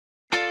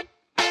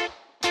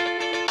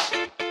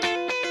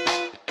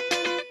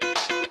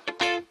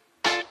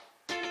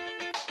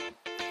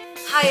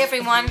Hi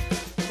everyone,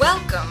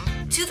 welcome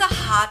to the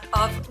Heart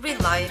of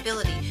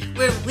Reliability,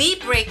 where we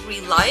break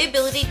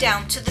reliability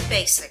down to the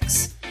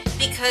basics.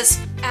 Because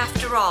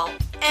after all,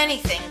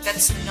 anything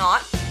that's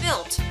not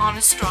built on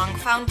a strong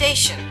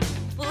foundation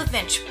will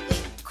eventually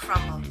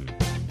crumble.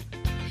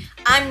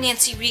 I'm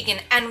Nancy Regan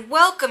and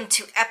welcome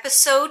to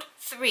episode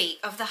 3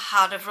 of the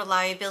Heart of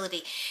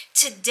Reliability.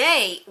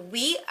 Today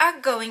we are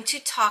going to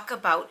talk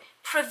about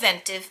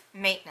preventive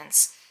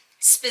maintenance.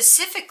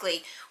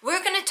 Specifically,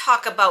 we're going to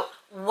talk about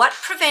what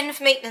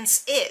preventive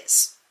maintenance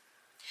is,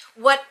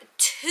 what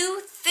 2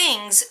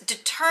 things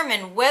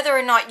determine whether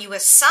or not you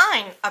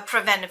assign a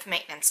preventive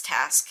maintenance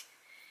task,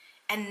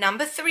 and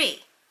number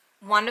 3,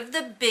 one of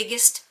the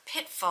biggest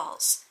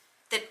pitfalls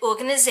that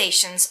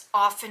organizations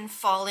often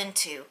fall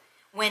into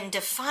when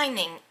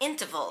defining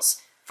intervals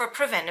for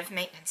preventive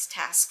maintenance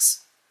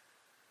tasks.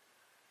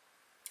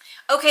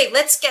 Okay,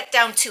 let's get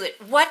down to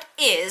it. What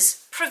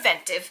is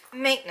preventive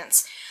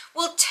maintenance?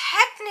 Well,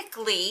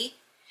 technically,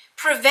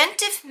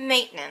 preventive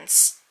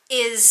maintenance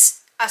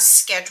is a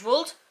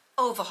scheduled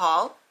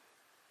overhaul,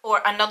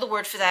 or another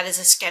word for that is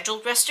a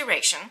scheduled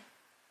restoration,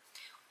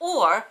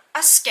 or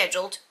a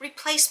scheduled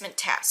replacement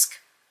task.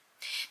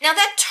 Now,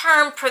 that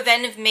term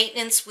preventive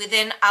maintenance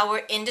within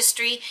our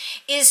industry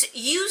is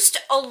used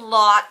a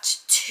lot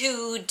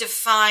to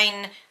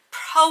define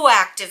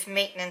proactive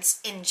maintenance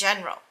in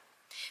general.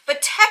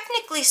 But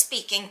technically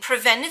speaking,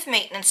 preventive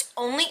maintenance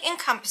only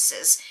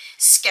encompasses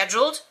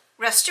scheduled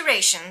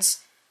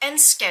restorations and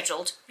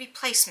scheduled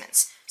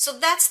replacements. So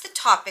that's the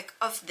topic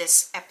of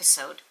this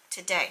episode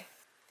today.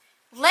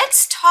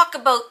 Let's talk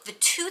about the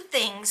 2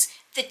 things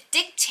that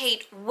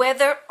dictate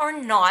whether or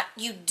not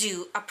you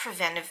do a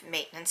preventive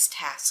maintenance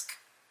task.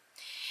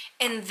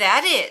 And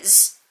that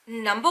is,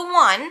 number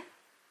 1,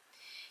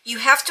 you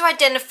have to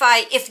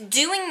identify if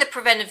doing the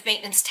preventive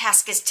maintenance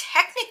task is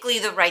technically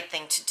the right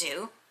thing to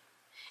do.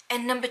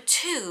 And number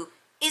 2,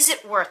 is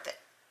it worth it?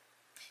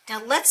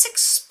 Now let's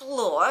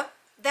explore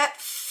that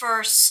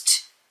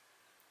first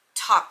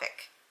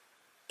topic.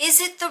 Is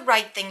it the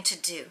right thing to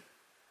do?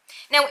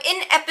 Now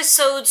in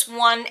episodes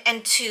 1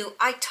 and 2,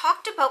 I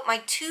talked about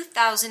my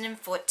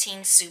 2014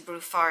 Subaru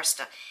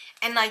Forester,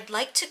 and I'd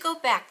like to go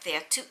back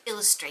there to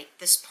illustrate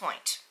this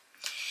point.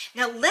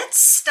 Now let's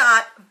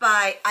start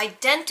by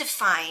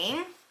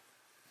identifying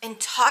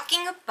and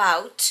talking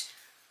about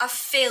a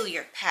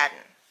failure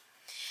pattern.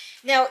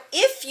 Now,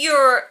 if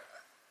you're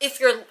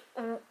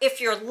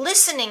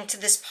listening to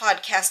this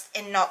podcast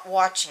and not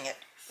watching it,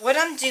 what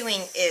I'm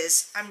doing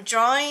is I'm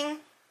drawing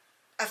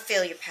a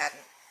failure pattern.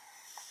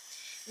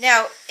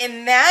 Now,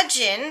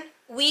 imagine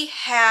we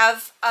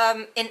have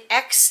an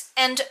X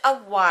and a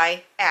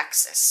Y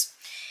axis,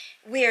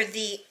 where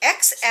the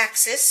X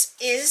axis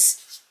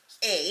is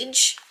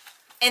age,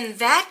 and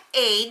that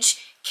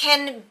age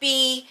can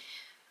be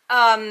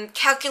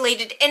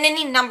calculated in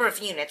any number of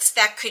units.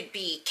 That could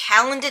be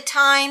calendar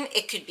time,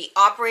 it could be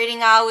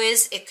operating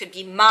hours, it could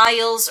be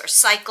miles or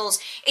cycles.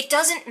 It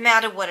doesn't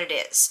matter what it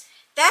is.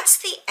 That's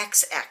the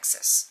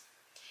x-axis.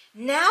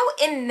 Now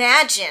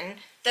imagine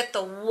that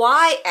the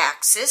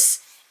y-axis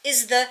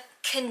is the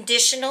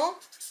conditional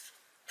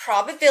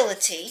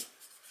probability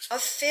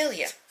of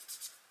failure.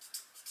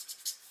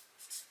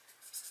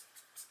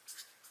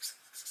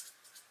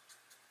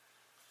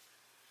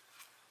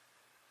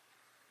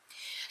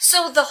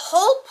 So the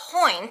whole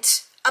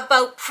point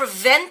about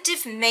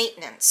preventive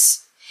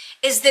maintenance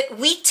is that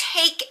we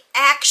take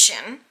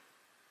action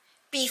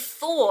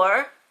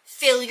before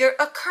failure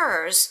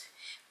occurs,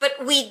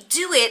 but we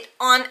do it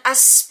on a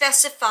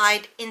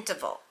specified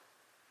interval.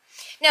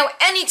 Now,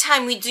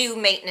 anytime we do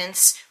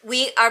maintenance,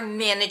 we are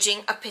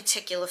managing a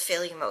particular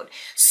failure mode.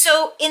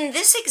 So in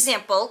this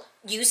example,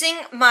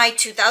 using my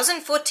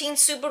 2014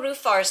 Subaru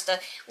Forester,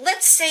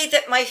 let's say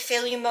that my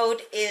failure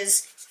mode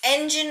is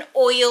engine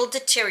oil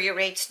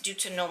deteriorates due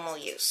to normal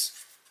use.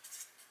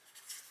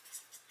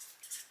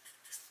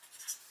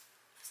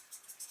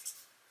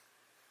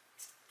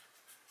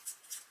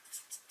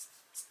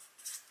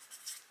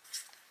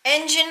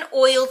 Engine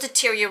oil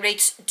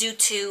deteriorates due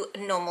to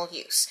normal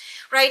use,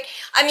 right?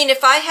 I mean,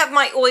 if I have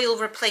my oil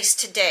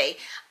replaced today,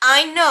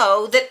 I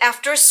know that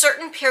after a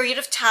certain period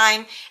of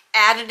time,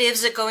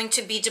 additives are going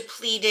to be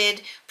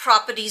depleted,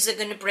 properties are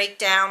going to break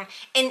down,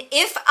 and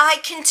if I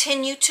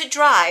continue to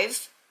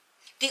drive,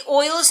 the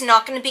oil is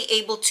not going to be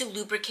able to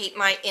lubricate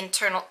my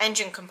internal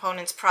engine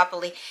components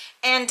properly.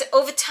 And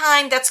over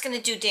time, that's going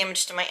to do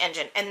damage to my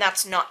engine, and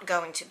that's not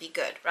going to be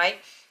good, right?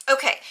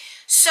 Okay,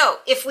 so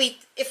if we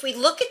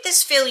look at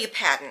this failure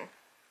pattern,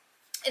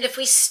 and if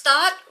we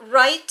start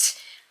right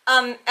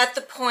at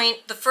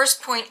the first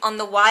point on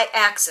the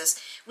y-axis,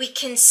 we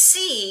can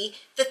see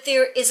that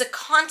there is a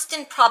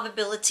constant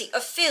probability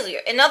of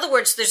failure. In other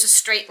words, there's a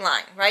straight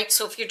line, right?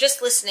 So if you're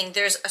just listening,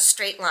 there's a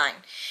straight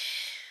line,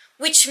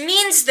 which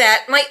means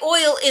that my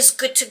oil is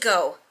good to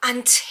go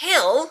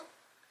until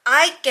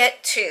I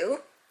get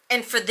to,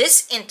 and for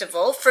this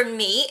interval, for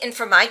me and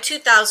for my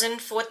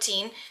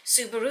 2014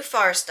 Subaru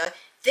Forester,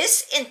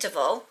 this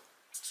interval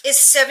is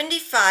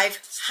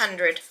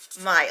 7,500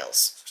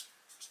 miles.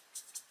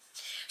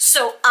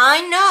 So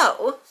I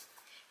know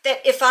that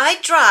if I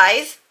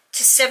drive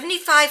to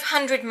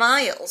 7,500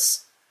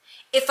 miles,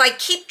 if I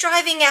keep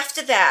driving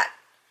after that,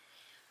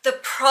 the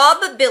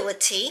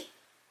probability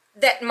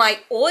that my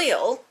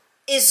oil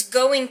is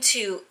going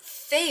to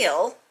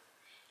fail,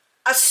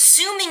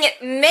 assuming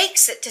it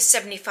makes it to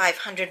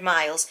 7,500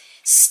 miles,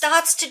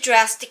 starts to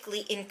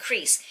drastically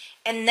increase.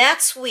 And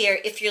that's where,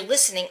 if you're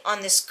listening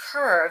on this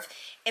curve,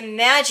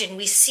 imagine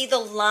we see the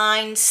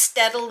line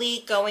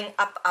steadily going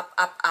up, up,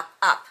 up, up,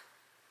 up.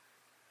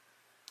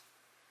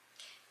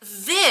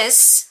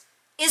 This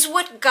is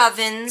what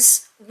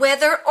governs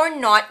whether or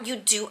not you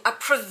do a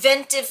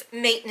preventive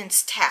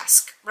maintenance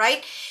task,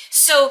 right?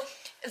 So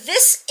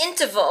this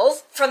interval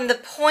from the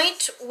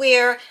point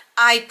where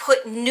I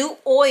put new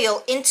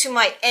oil into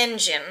my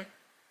engine,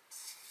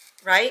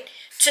 right,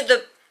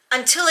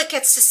 until it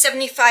gets to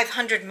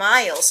 7,500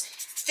 miles,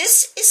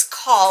 this is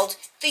called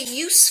the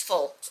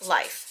useful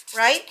life,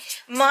 right?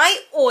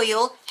 My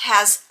oil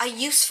has a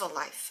useful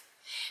life.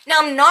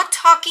 Now, I'm not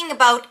talking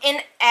about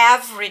an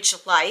average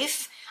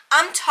life.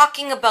 I'm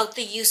talking about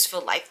the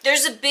useful life.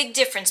 There's a big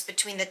difference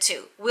between the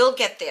two. We'll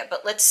get there,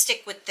 but let's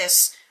stick with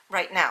this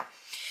right now.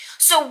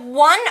 So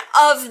one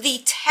of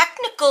the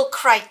technical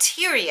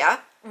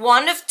criteria,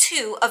 one of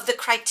two of the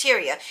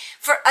criteria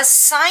for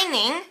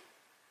assigning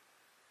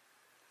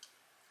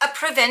a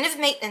preventive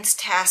maintenance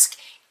task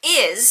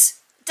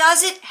is,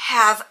 does it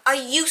have a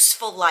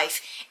useful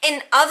life?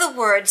 In other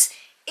words,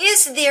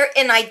 is there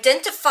an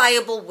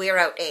identifiable wear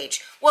out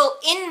age? Well,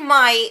 in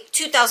my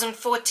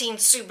 2014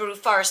 Subaru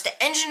Forester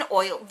engine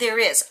oil, there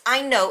is.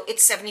 I know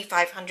it's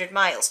 7,500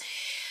 miles.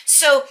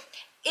 So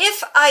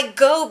if I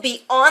go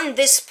beyond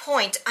this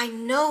point, I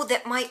know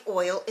that my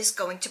oil is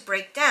going to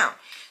break down.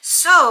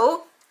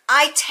 So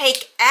I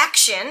take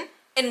action,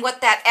 and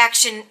what that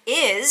action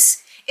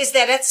is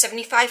that at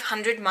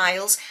 7,500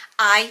 miles,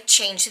 I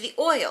change the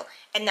oil.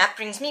 And that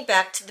brings me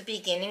back to the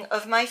beginning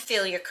of my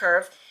failure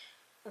curve,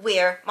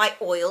 where my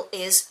oil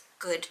is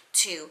good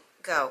to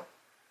go.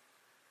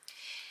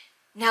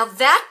 Now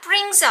that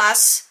brings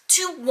us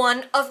to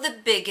one of the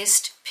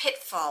biggest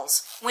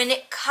pitfalls when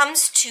it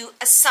comes to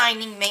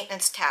assigning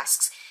maintenance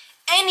tasks,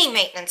 any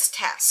maintenance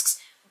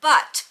tasks.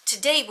 But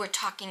today we're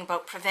talking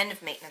about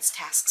preventive maintenance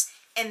tasks,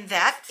 and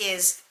that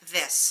is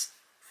this.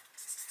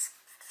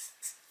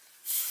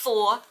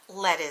 4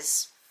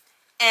 letters,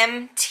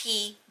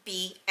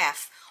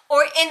 MTBF,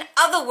 or in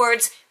other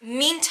words,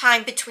 mean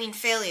time between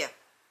failure.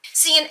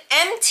 See, an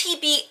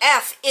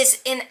MTBF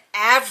is an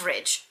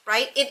average,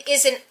 right? It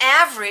is an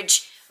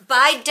average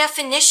by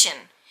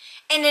definition.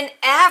 And an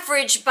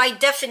average by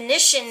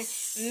definition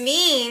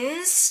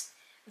means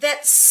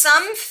that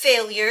some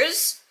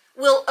failures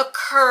will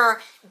occur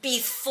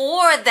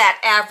before that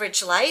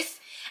average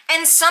life,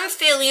 and some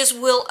failures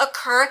will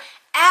occur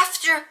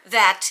after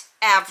that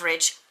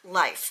average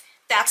life.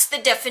 That's the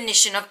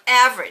definition of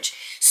average.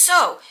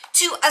 So,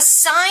 to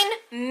assign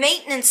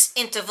maintenance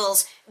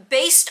intervals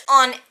based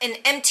on an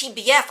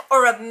MTBF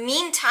or a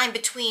mean time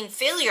between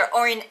failure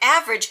or an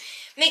average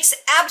makes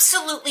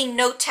absolutely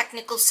no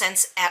technical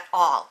sense at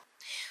all.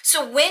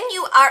 So when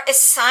you are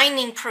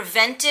assigning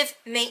preventive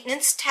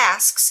maintenance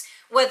tasks,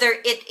 whether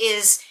it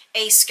is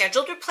a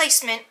scheduled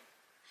replacement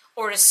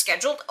or a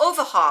scheduled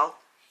overhaul,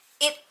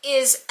 it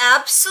is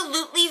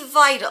absolutely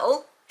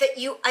vital that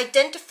you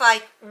identify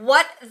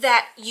what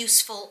that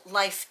useful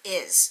life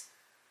is.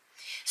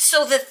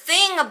 So the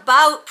thing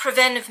about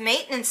preventive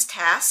maintenance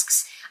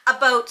tasks,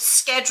 about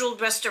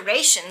scheduled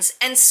restorations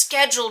and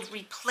scheduled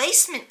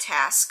replacement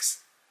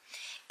tasks,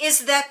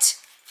 is that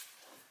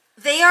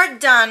they are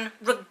done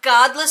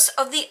regardless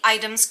of the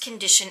item's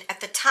condition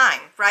at the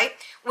time, right?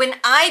 When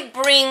I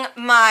bring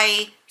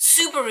my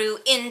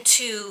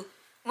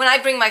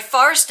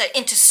Forester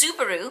into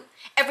Subaru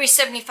every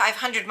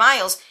 7,500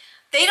 miles,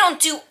 they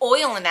don't do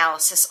oil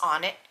analysis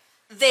on it.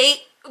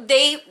 They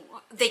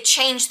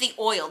change the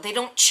oil. They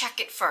don't check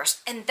it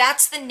first. And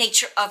that's the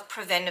nature of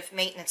preventive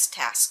maintenance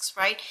tasks,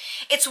 right?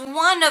 It's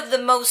one of the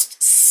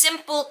most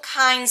simple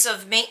kinds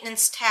of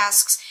maintenance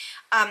tasks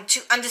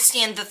to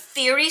understand the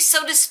theory,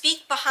 so to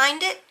speak,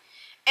 behind it,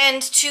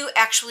 and to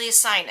actually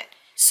assign it.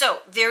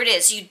 So there it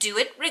is. You do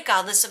it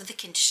regardless of the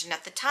condition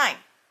at the time.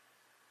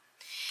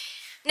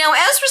 Now,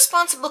 as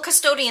responsible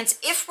custodians,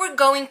 if we're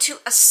going to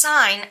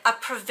assign a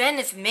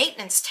preventive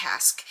maintenance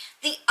task,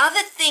 the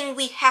other thing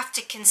we have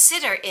to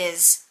consider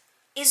is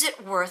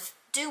it worth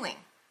doing?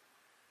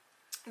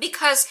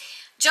 Because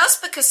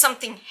just because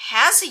something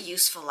has a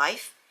useful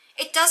life,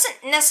 it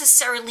doesn't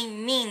necessarily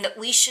mean that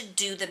we should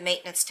do the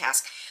maintenance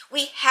task.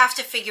 We have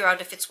to figure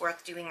out if it's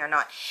worth doing or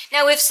not.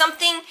 Now, if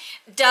something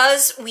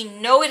does, we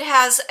know it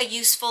has a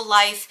useful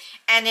life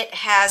and it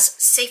has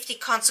safety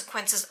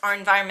consequences or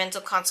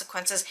environmental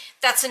consequences,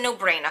 that's a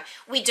no-brainer.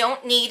 We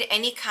don't need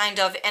any kind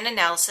of an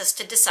analysis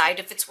to decide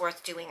if it's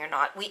worth doing or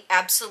not. We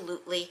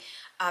absolutely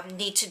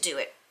need to do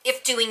it,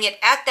 if doing it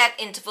at that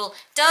interval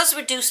does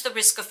reduce the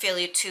risk of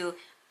failure to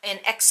an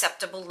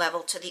acceptable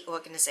level to the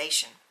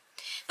organization.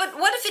 But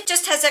what if it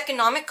just has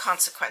economic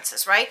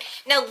consequences, right?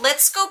 Now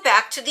let's go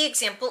back to the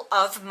example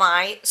of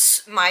my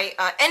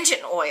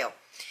engine oil.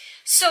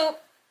 So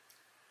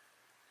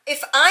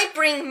if I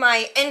bring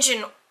my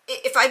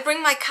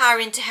car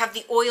in to have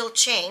the oil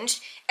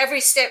changed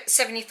every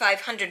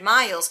 7,500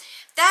 miles,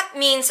 that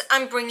means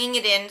I'm bringing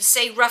it in,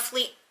 say,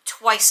 roughly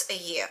twice a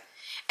year.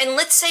 And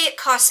let's say it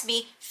costs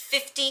me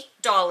 $50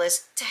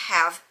 to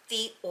have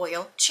the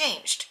oil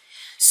changed.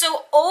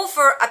 So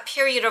over a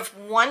period of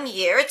 1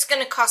 year, it's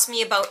going to cost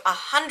me about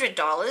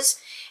 $100.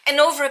 And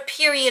over a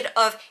period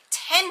of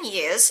 10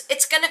 years,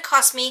 it's going to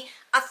cost me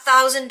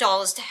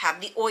 $1,000 to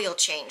have the oil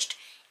changed.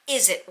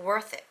 Is it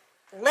worth it?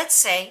 Let's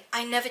say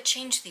I never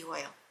change the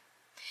oil.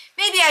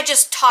 Maybe I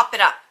just top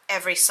it up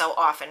every so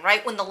often,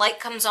 right? When the light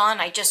comes on,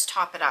 I just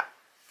top it up.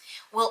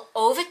 Well,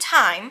 over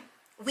time,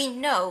 we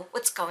know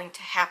what's going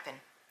to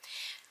happen.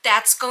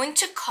 That's going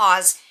to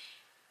cause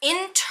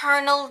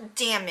internal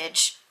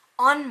damage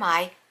on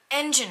my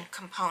engine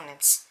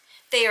components.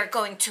 They are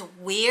going to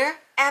wear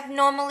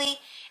abnormally,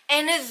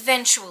 and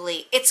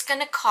eventually it's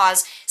going to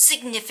cause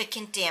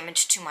significant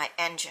damage to my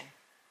engine.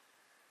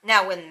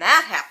 Now, when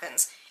that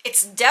happens,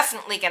 it's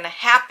definitely going to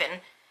happen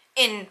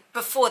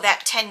before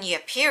that 10-year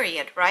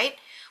period, right?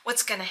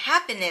 What's going to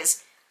happen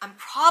is I'm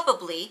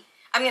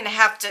going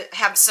to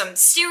have some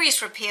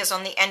serious repairs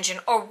on the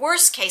engine, or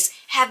worst case,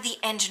 have the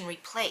engine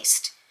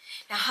replaced.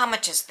 Now, how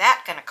much is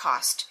that going to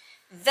cost?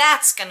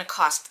 That's going to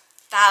cost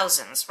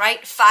thousands,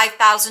 right?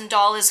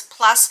 $5,000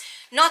 plus,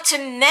 not to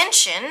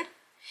mention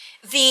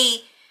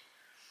the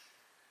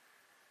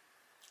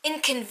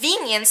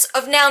inconvenience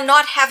of now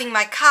not having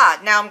my car.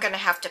 Now I'm going to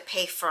have to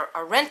pay for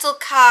a rental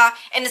car,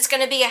 and it's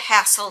going to be a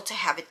hassle to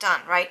have it done,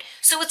 right?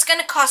 So it's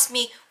going to cost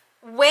me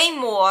way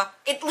more.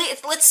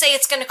 Let's say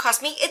it's going to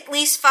cost me at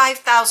least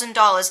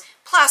 $5,000,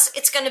 plus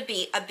it's going to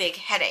be a big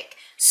headache.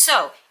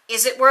 So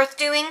is it worth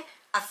doing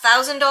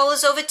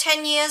 $1,000 over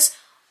 10 years,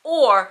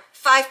 or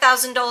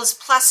 $5,000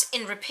 plus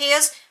in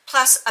repairs,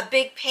 plus a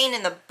big pain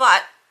in the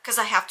butt because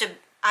I have to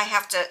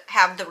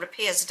have the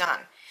repairs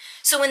done?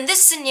 So in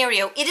this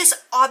scenario, it is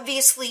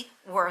obviously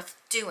worth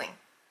doing.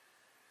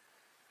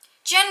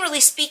 Generally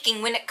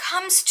speaking, when it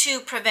comes to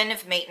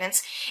preventive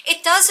maintenance,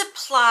 it does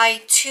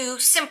apply to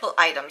simple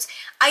items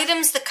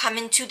that come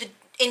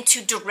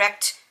into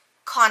direct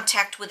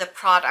contact with a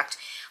product,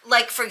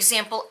 like, for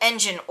example,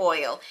 engine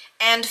oil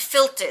and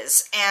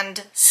filters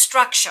and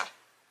structure,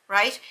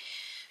 right?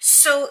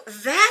 So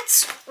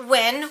that's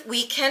when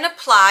we can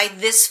apply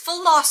this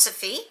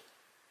philosophy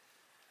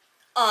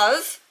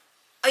of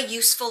a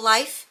useful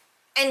life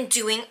and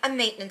doing a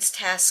maintenance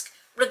task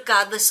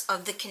regardless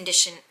of the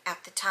condition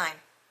at the time.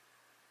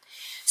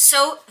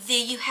 So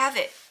there you have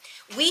it.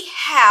 We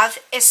have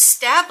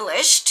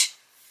established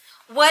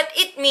what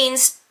it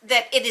means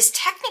that it is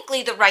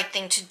technically the right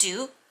thing to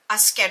do, a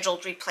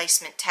scheduled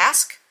replacement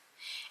task,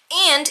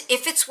 and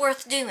if it's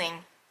worth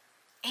doing.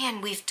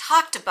 And we've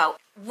talked about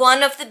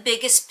one of the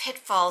biggest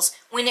pitfalls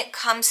when it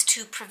comes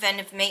to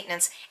preventive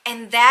maintenance,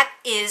 and that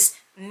is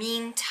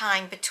mean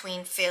time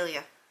between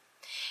failure.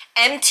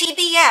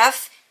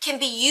 MTBF can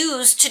be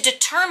used to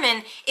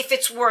determine if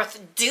it's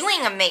worth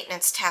doing a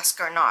maintenance task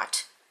or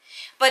not.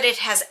 But it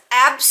has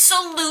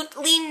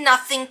absolutely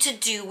nothing to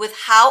do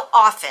with how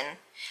often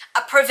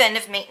a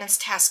preventive maintenance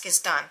task is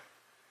done.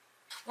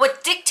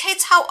 What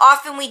dictates how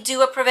often we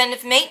do a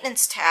preventive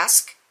maintenance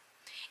task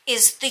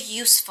is the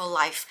useful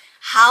life.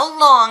 How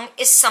long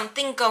is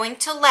something going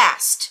to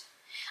last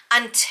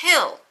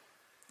until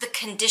the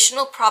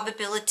conditional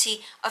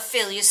probability of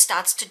failure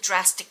starts to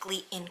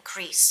drastically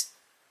increase?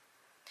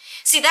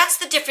 See, that's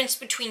the difference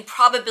between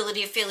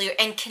probability of failure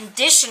and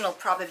conditional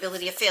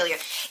probability of failure.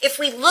 If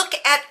we look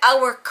at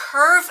our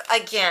curve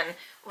again,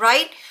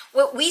 right,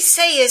 what we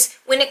say is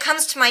when it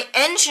comes to my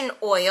engine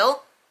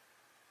oil,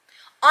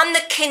 on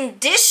the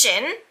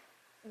condition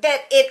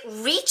that it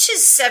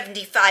reaches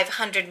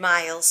 7,500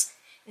 miles,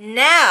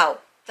 now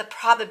the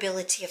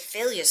probability of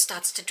failure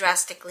starts to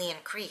drastically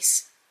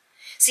increase.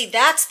 See,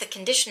 that's the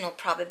conditional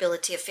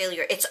probability of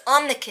failure. It's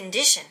on the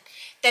condition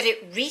that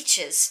it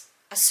reaches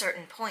a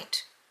certain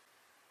point.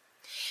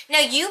 Now,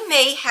 you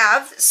may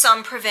have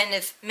some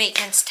preventive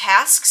maintenance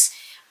tasks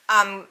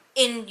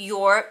in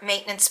your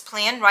maintenance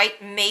plan, right?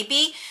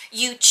 Maybe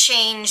you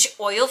change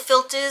oil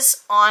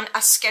filters on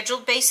a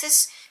scheduled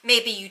basis.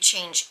 Maybe you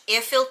change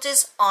air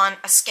filters on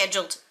a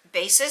scheduled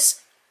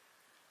basis.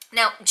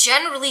 Now,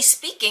 generally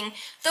speaking,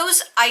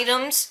 those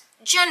items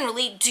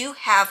generally do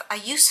have a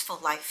useful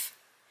life.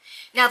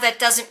 Now, that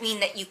doesn't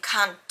mean that you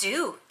can't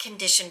do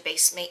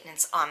condition-based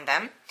maintenance on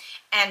them.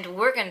 And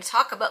we're going to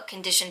talk about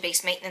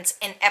condition-based maintenance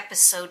in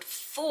episode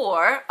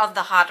 4 of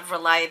The Heart of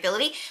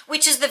Reliability,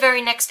 which is the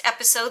very next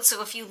episode.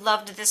 So if you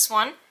loved this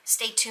one,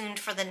 stay tuned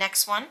for the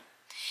next one.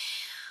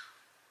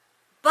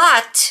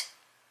 But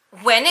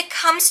when it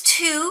comes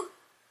to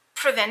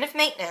preventive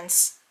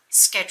maintenance,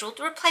 scheduled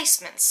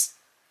replacements,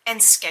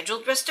 and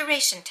scheduled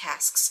restoration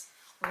tasks,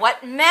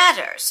 what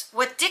matters,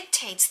 what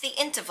dictates the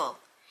interval,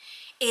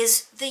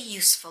 is the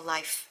useful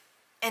life.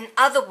 In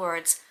other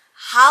words,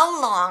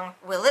 how long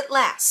will it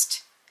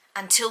last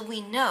until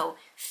we know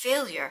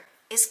failure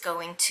is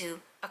going to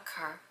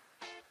occur.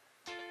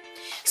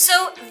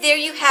 So there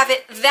you have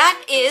it.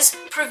 That is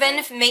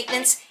preventive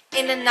maintenance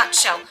in a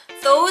nutshell.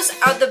 Those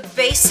are the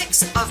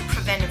basics of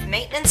preventive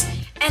maintenance,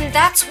 and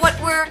that's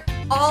what we're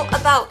all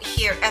about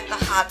here at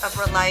the Heart of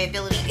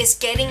Reliability, is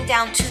getting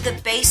down to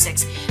the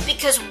basics.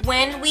 Because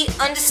when we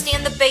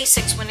understand the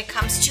basics when it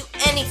comes to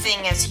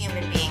anything as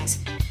human beings,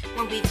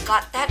 when we've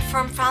got that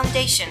firm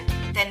foundation,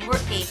 then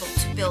we're able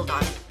to build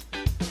on it.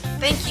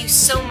 Thank you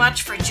so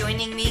much for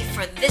joining me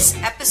for this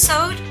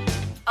episode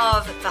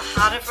of the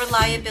Heart of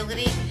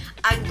Reliability.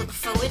 I look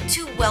forward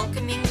to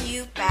welcoming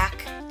you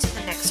back to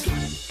the next one.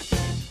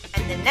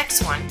 And the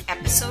next one,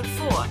 episode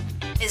 4,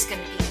 is going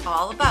to be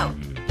all about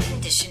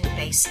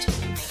condition-based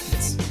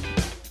maintenance.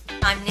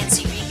 I'm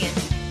Nancy Regan.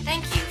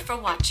 Thank you for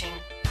watching.